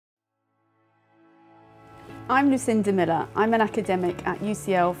I'm Lucinda Miller. I'm an academic at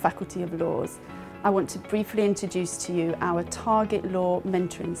UCL Faculty of Laws. I want to briefly introduce to you our Target Law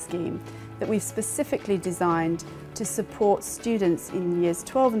mentoring scheme that we've specifically designed to support students in years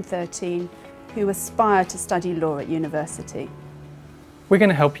 12 and 13 who aspire to study law at university. We're going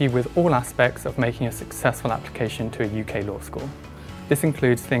to help you with all aspects of making a successful application to a UK law school. This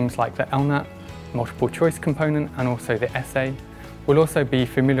includes things like the LNAT, multiple choice component, and also the essay. We'll also be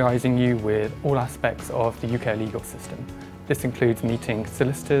familiarising you with all aspects of the UK legal system. This includes meeting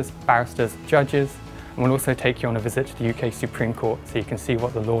solicitors, barristers, judges, and we'll also take you on a visit to the UK Supreme Court so you can see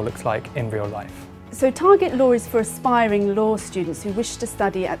what the law looks like in real life. So Target Law is for aspiring law students who wish to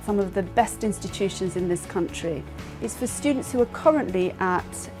study at some of the best institutions in this country. It's for students who are currently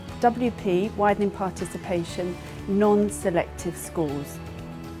at WP, Widening Participation, non-selective schools.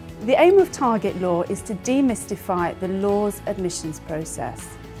 The aim of Target Law is to demystify the law's admissions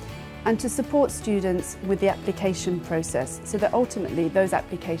process and to support students with the application process so that ultimately those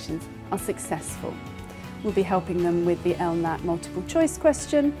applications are successful. We'll be helping them with the LNAT multiple choice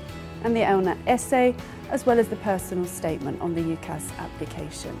question and the LNAT essay, as well as the personal statement on the UCAS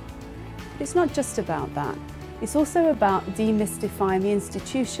application. But it's not just about that. It's also about demystifying the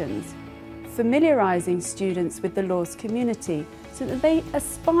institutions, familiarising students with the laws community so that they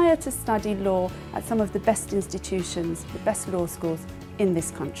aspire to study law at some of the best institutions, the best law schools in this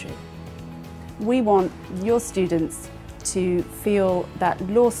country. We want your students to feel that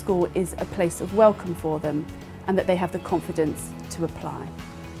law school is a place of welcome for them and that they have the confidence to apply.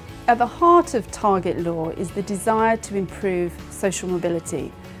 At the heart of Target Law is the desire to improve social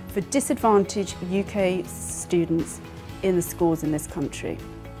mobility for disadvantaged UK students in the schools in this country.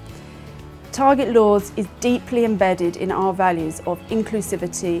 Target Laws is deeply embedded in our values of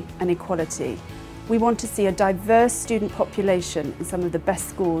inclusivity and equality. We want to see a diverse student population in some of the best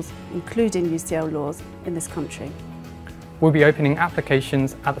schools, including UCL Laws, in this country. We'll be opening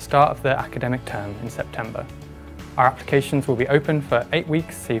applications at the start of the academic term in September. Our applications will be open for 8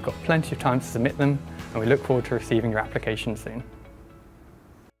 weeks, so you've got plenty of time to submit them, and we look forward to receiving your application soon.